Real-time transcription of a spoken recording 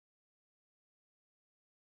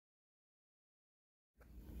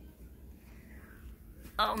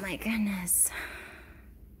Oh my goodness.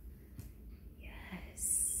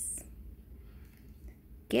 Yes.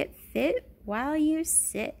 Get fit while you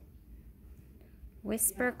sit.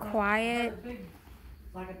 Whisper quiet. Big,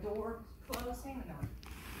 like a door closing.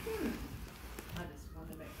 I just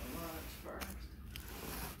want to make the lunch first.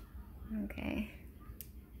 Okay.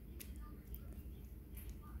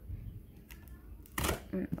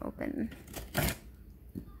 And open.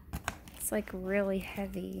 It's like really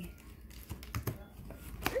heavy.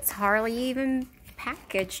 It's hardly even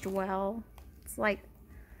packaged well. It's like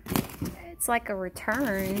a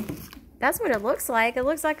return. That's what it looks like. It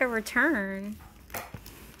looks like a return. It's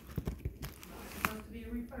supposed to be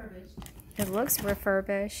refurbished. It looks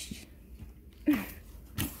refurbished. Should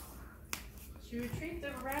we treat the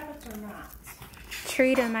rabbits or not?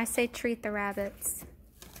 Treat them. I say treat the rabbits.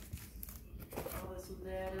 All this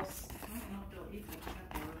lettuce. I don't know if they'll eat the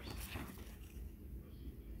peppers.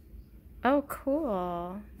 Oh,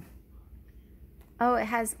 cool. Oh, it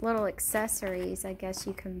has little accessories I guess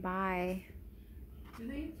you can buy. Do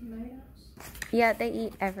they eat tomatoes? Yeah, they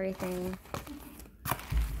eat everything.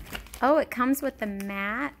 Oh, it comes with the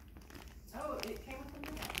mat. Oh, it came with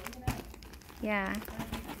the mat. Look at that. Yeah.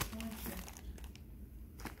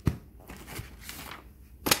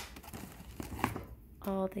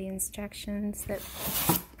 All the instructions that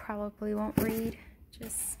probably won't read.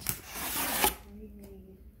 Just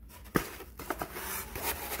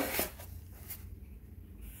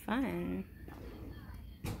fun.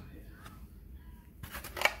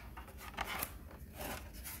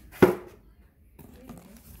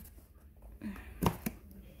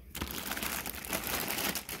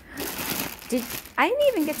 I didn't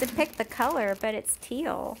even get to pick the color, but it's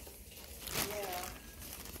teal. Yeah.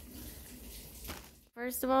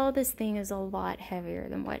 First of all, this thing is a lot heavier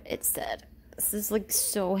than what it said. This is like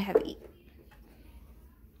so heavy.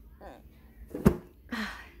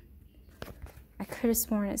 I could have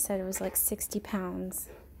sworn it said it was like 60 pounds.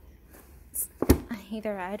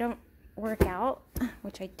 Either I don't work out,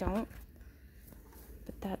 which I don't,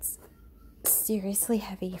 but that's seriously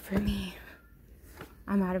heavy for me.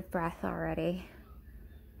 I'm out of breath already.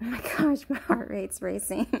 Oh my gosh, my heart rate's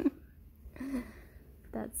racing.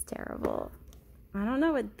 That's terrible. I don't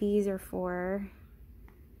know what these are for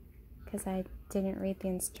because I didn't read the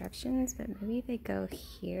instructions, but maybe they go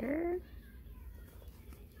here.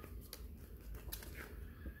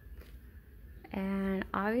 And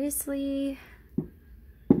obviously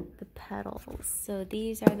the pedals. So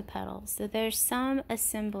these are the pedals. So there's some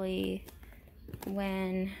assembly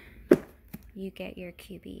when you get your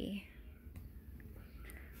Qubii.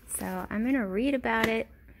 So I'm gonna read about it,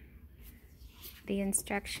 the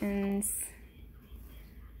instructions,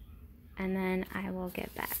 and then I will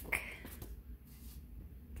get back.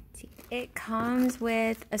 It comes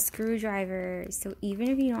with a screwdriver, so even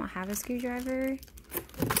if you don't have a screwdriver,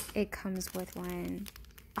 it comes with one.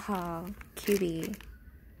 Oh, Qubii.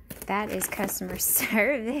 That is customer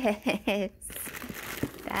service.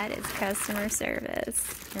 That is customer service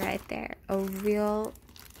right there. A real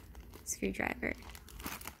screwdriver.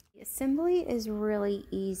 The assembly is really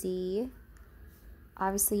easy.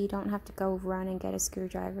 Obviously, you don't have to go run and get a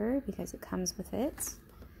screwdriver because it comes with it.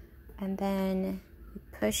 And then you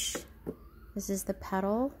push, this is the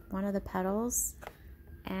pedal, one of the pedals.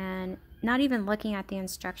 And not even looking at the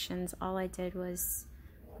instructions, all I did was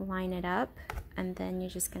line it up. And then you're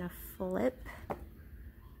just gonna flip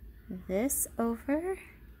this over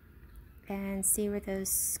and see where those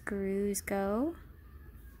screws go.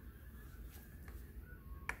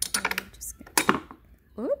 And I'm just gonna,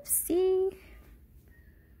 oopsie,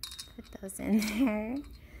 put those in there.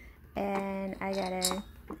 And I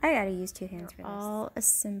gotta use two hands for this. All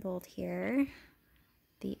assembled here.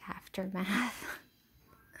 The aftermath.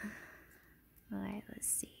 Alright, let's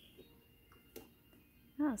see.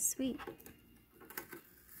 Oh, sweet.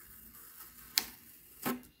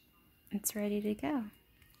 It's ready to go.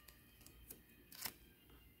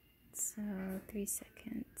 So 3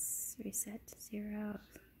 seconds, reset to 0.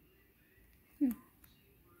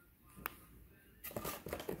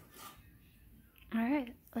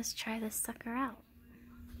 Alright, let's try this sucker out.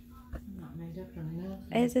 Not made up or nothing.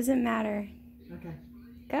 It doesn't matter. Okay.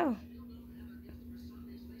 Go.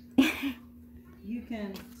 You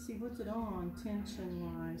can see what's it on tension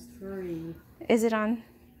wise. 3. Is it on?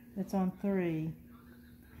 It's on 3.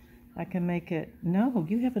 I can make it. No,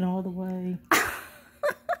 you have it all the way.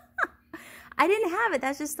 I didn't have it.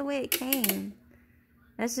 That's just the way it came.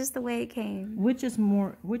 That's just the way it came. Which is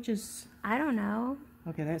more? Which is? I don't know.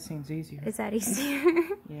 Okay, that seems easier. Is that easier?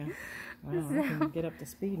 Yeah. Wow, I can get up to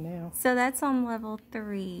speed now. So that's on level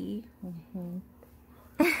 3.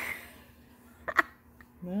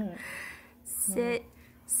 Right.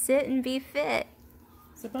 Sit and be fit.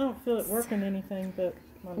 So if I don't feel it working anything but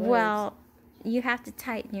my legs. Well, you have to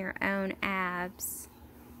tighten your own abs.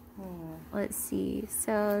 Let's see.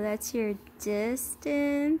 So that's your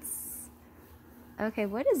distance. Okay,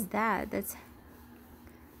 what is that? Is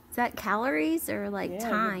that calories or like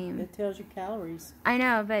time? It tells you calories. I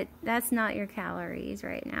know, but that's not your calories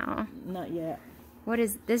right now. Not yet.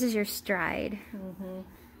 This is your stride.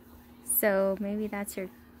 So maybe that's your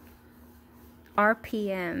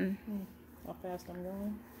RPM. How fast I'm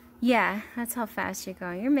going? Yeah, that's how fast you're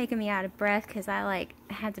going. You're making me out of breath because I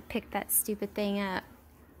had to pick that stupid thing up.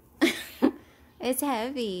 It's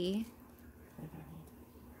heavy.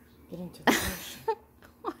 Get into the ocean.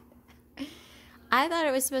 I thought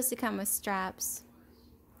it was supposed to come with straps.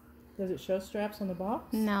 Does it show straps on the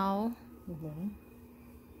box? No. Mhm.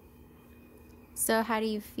 So how do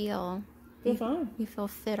you feel? Feel fine. You feel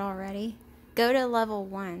fit already? Go to level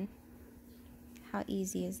 1. How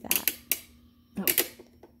easy is that? Oh.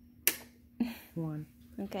 1.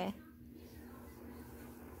 Okay.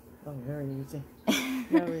 Oh, very easy.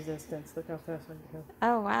 No resistance. Look how fast I go.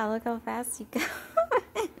 Oh, wow. Look how fast you go.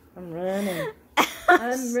 I'm running.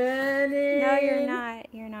 I'm running. No, you're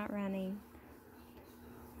not. You're not running.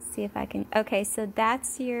 See if I can. Okay, so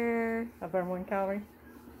that's your I burn 1 calorie.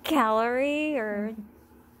 calorie or...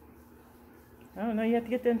 I don't know. You have to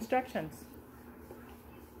get the instructions.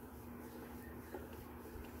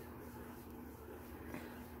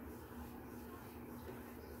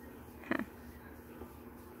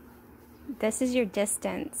 This is your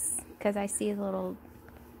distance, because I see a little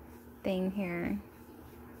thing here.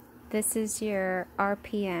 This is your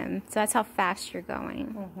RPM, so that's how fast you're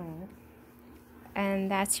going. And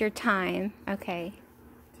that's your time. Okay.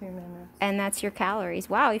 2 minutes. And that's your calories.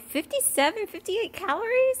 Wow, 57, 58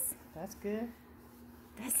 calories? That's good.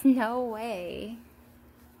 That's no way.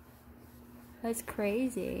 That's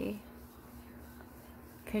crazy.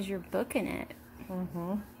 Because you're booking it.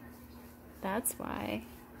 That's why.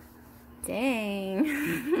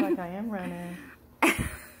 Dang. Like I am running.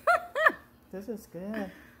 This is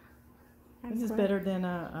good. This is better than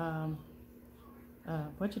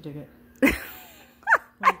what'd you do it? What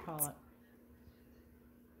do you call it?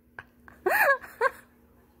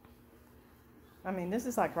 I mean, this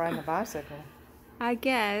is like riding a bicycle. I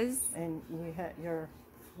guess. And you're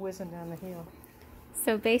whizzing down the hill.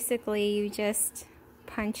 So basically you just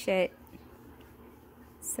punch it.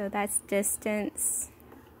 So that's distance.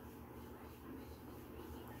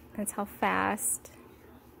 That's how fast.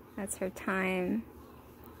 That's her time.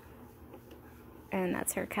 And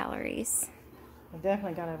that's her calories. I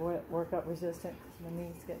definitely got to work up resistance because my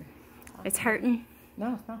knee's getting... It's hurting?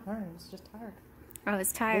 No, it's not hurting. It's just tired. Oh,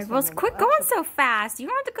 it's tired. Well, quit going so fast. You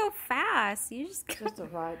don't have to go fast. You just go. Just a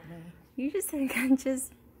right me. You just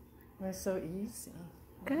It's so easy.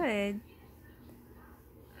 Good.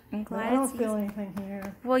 I'm glad. I don't feel anything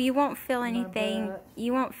here. Well, you won't feel anything.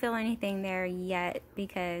 You won't feel anything there yet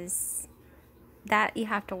because that you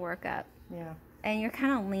have to work up. Yeah. And you're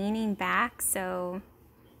kind of leaning back, so.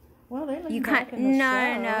 Well, they lean back in the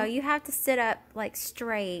show. No. You have to sit up like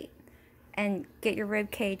straight and get your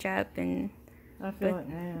rib cage up and. I feel it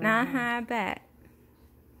now. I bet.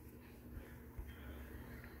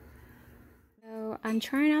 So I'm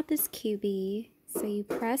trying out this Qubii. So you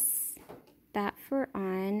press that for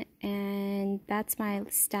on, and that's my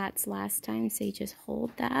stats last time. So you just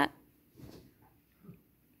hold that,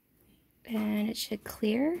 and it should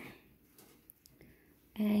clear.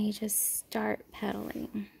 And you just start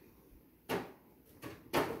pedaling.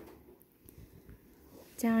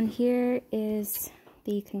 Down here is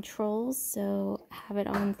the controls, so have it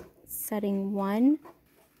on setting 1.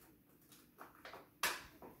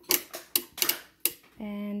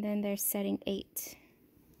 And then there's setting 8.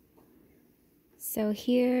 So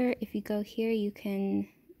here, if you go here, you can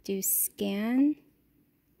do scan.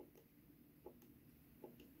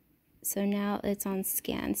 So now it's on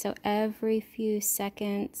scan. So every few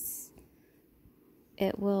seconds,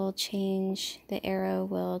 it will change, the arrow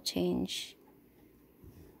will change.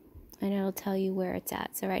 And it'll tell you where it's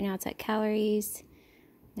at. So right now it's at calories.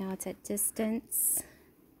 Now it's at distance.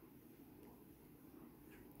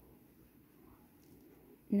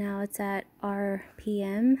 Now it's at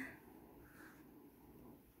RPM.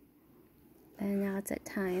 And now it's at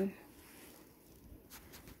time.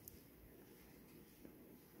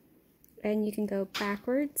 And you can go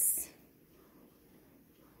backwards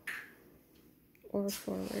or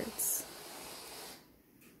forwards.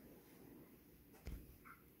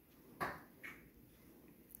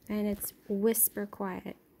 And it's whisper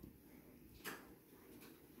quiet.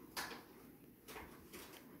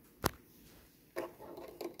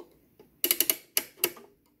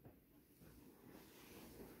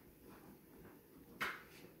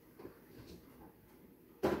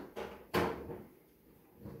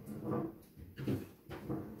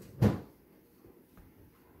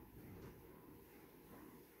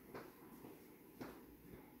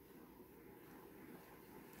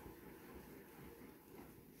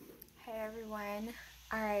 everyone.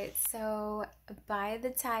 Alright, so by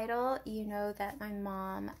the title, you know that my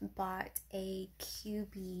mom bought a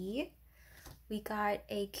Qubii. We got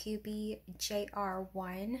a Qubii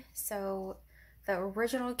Jr1. So the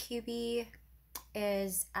original Qubii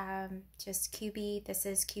is just Qubii. This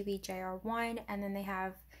is Qubii Jr1, and then they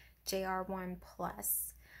have Jr1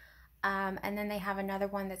 Plus. And then they have another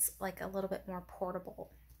one that's like a little bit more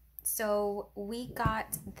portable. So we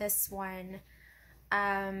got this one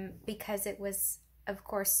because it was, of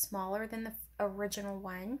course, smaller than the original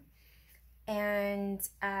one. And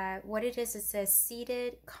what it is, it's a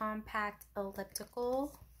seated compact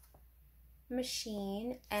elliptical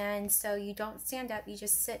machine. And so you don't stand up, you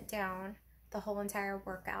just sit down the whole entire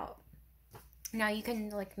workout. Now you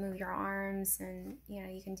can like move your arms and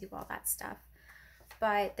you can do all that stuff.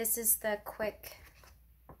 But this is the quick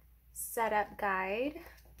setup guide.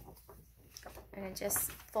 And it just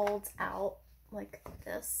folds out like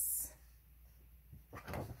this.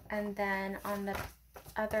 And then on the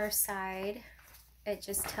other side, it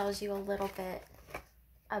just tells you a little bit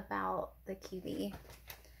about the Qubii.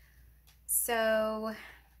 So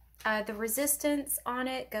the resistance on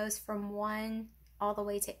it goes from 1 all the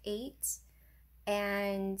way to 8,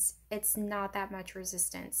 and it's not that much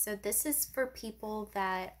resistance. So this is for people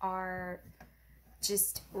that are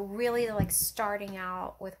just really like starting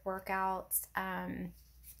out with workouts.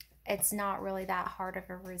 It's not really that hard of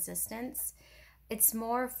a resistance. It's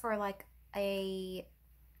more for like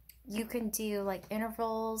you can do like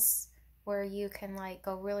intervals where you can like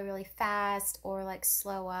go really, really fast or like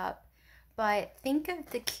slow up. But think of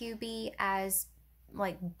the Qubii as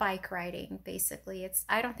like bike riding, basically.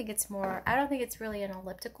 I don't think it's really an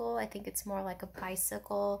elliptical. I think it's more like a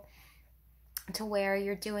bicycle, to where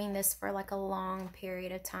you're doing this for like a long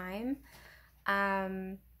period of time.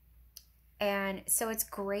 And so it's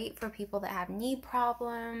great for people that have knee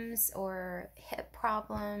problems or hip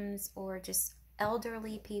problems or just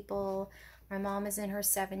elderly people. My mom is in her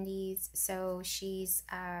 70s, so she's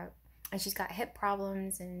got hip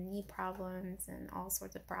problems and knee problems and all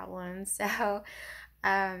sorts of problems. So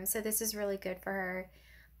so this is really good for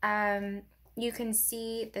her. You can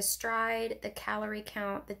see the stride, the calorie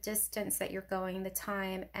count, the distance that you're going, the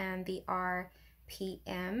time, and the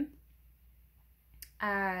RPM.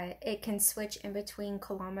 It can switch in between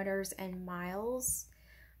kilometers and miles.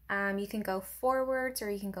 You can go forwards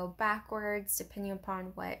or you can go backwards depending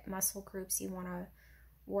upon what muscle groups you want to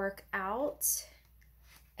work out.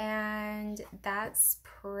 And that's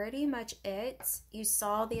pretty much it. You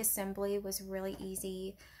saw the assembly was really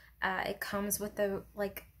easy. It comes with a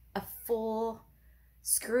full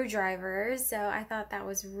screwdriver, so I thought that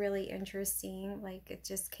was really interesting. Like, it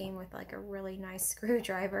just came with like a really nice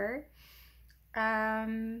screwdriver.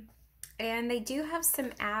 And they do have some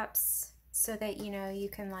apps so that you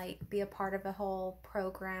can like be a part of a whole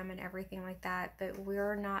program and everything like that, but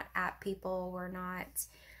we're not app people. We're not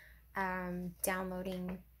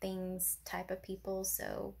downloading things type of people,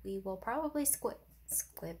 so we will probably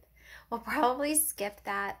we'll probably skip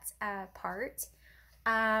that part.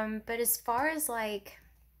 But as far as like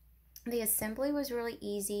the assembly was really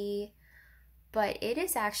easy, but it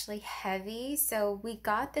is actually heavy. So we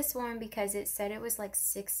got this one because it said it was like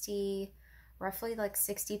roughly like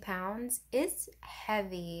 60 pounds. It's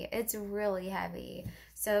heavy. It's really heavy.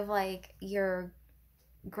 So if like your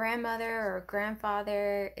grandmother or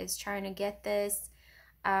grandfather is trying to get this,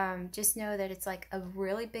 just know that it's like a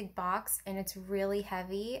really big box and it's really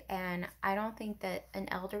heavy, and I don't think that an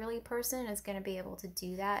elderly person is going to be able to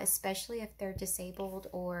do that, especially if they're disabled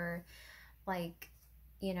or like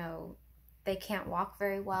they can't walk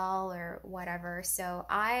very well or whatever. So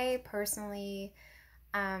I personally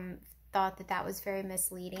thought that was very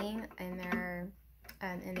misleading in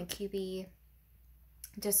the Qubii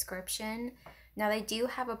description. Now they do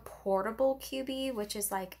have a portable Qubii, which is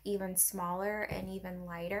like even smaller and even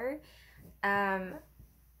lighter. From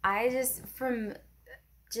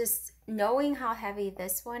just knowing how heavy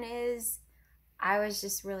this one is, I was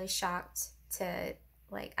just really shocked to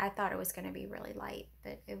I thought it was going to be really light,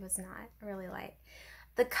 but it was not really light.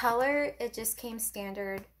 The color, it just came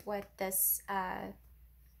standard with this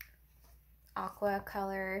aqua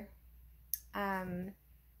color.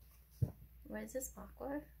 What is this,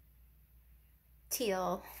 aqua?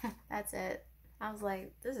 Teal. That's it. I was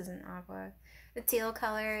like, this isn't aqua. The teal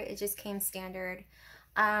color, it just came standard.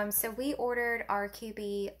 So we ordered our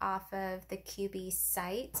Qubii off of the Qubii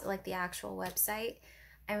site, like the actual website,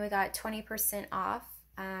 and we got 20% off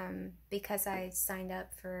because I signed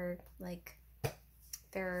up for like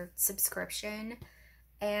their subscription.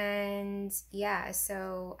 And yeah,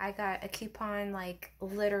 so I got a coupon like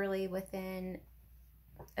literally within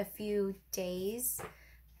a few days.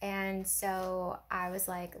 And so I was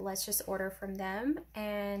like, let's just order from them.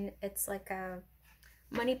 And it's like a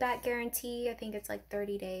money back guarantee. I think it's like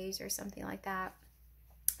 30 days or something like that.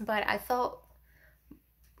 But I felt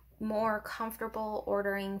more comfortable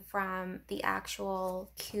ordering from the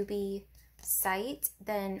actual Qubii site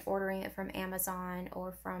than ordering it from Amazon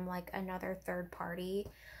or from like another third party.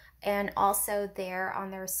 And also there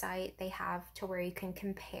on their site, they have to where you can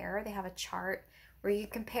compare. They have a chart where you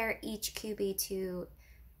compare each Qubii to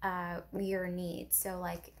your needs. So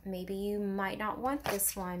like maybe you might not want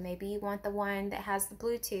this one. Maybe you want the one that has the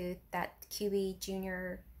Bluetooth, that Qubii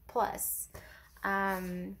Jr. Plus.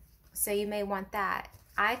 So you may want that.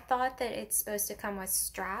 I thought that it's supposed to come with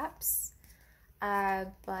straps,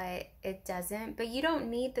 but it doesn't. But you don't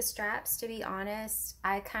need the straps, to be honest.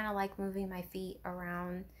 I kind of like moving my feet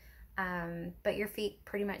around, but your feet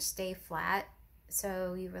pretty much stay flat,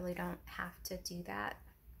 so you really don't have to do that.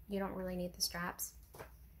 You don't really need the straps.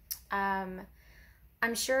 I'm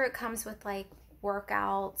sure it comes with like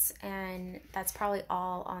workouts, and that's probably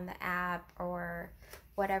all on the app or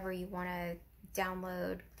whatever you want to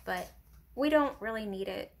download, but we don't really need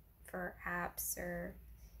it for apps or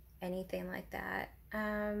anything like that.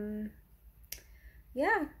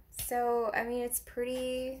 Yeah, so I mean, it's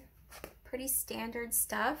pretty standard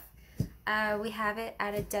stuff. We have it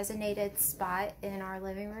at a designated spot in our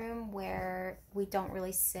living room where we don't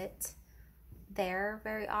really sit there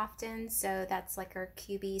very often, so that's like our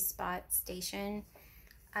Qubii spot station,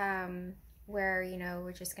 where, you know,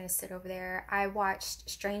 we're just gonna sit over there. I watched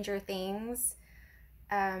Stranger Things,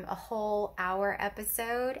 a whole hour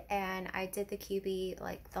episode, and I did the Qubii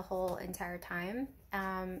like the whole entire time.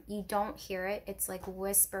 You don't hear it, it's like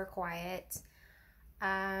whisper quiet.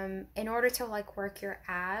 In order to like work your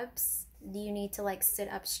abs, you need to like sit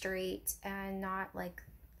up straight and not like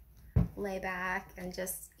lay back and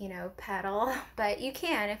just, you know, pedal, but you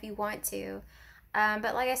can if you want to.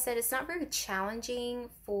 But like I said, it's not very challenging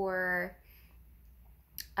for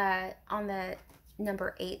on the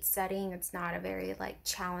number 8 setting. It's not a very like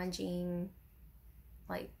challenging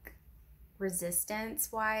like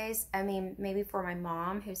resistance wise. I mean, maybe for my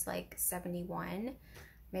mom who's like 71,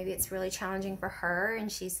 maybe it's really challenging for her,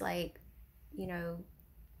 and she's like, you know,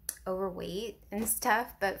 overweight and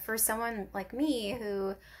stuff. But for someone like me,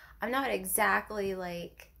 who I'm not exactly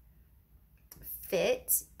like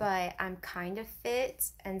fit, but I'm kind of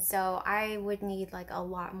fit, and so I would need like a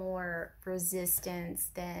lot more resistance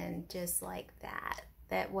than just like that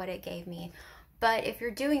what it gave me. But if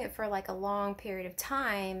you're doing it for like a long period of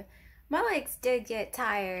time, my legs did get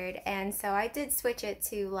tired, and so I did switch it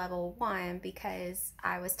to level 1 because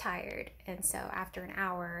I was tired. And so after an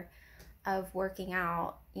hour of working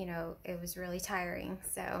out, you know, it was really tiring.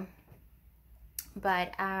 So,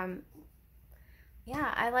 but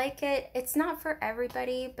yeah, I like it. It's not for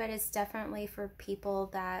everybody, but it's definitely for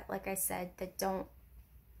people that, like I said, that don't,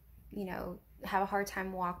 you know, have a hard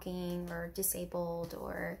time walking, or disabled,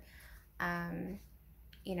 or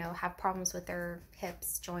you know, have problems with their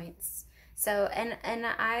hips, joints. So, and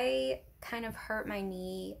I kind of hurt my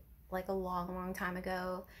knee like a long time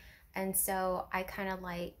ago, and so I kind of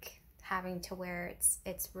like having to where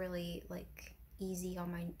it's really like easy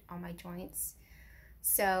on my joints.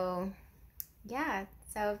 So yeah,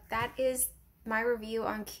 so that is my review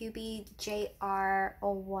on Qubii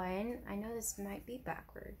Jr1. I know this might be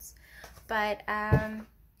backwards, but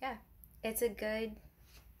yeah, it's a good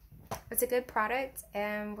product,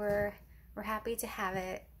 and we're happy to have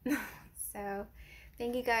it. So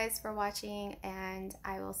thank you guys for watching, and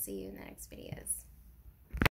I will see you in the next videos.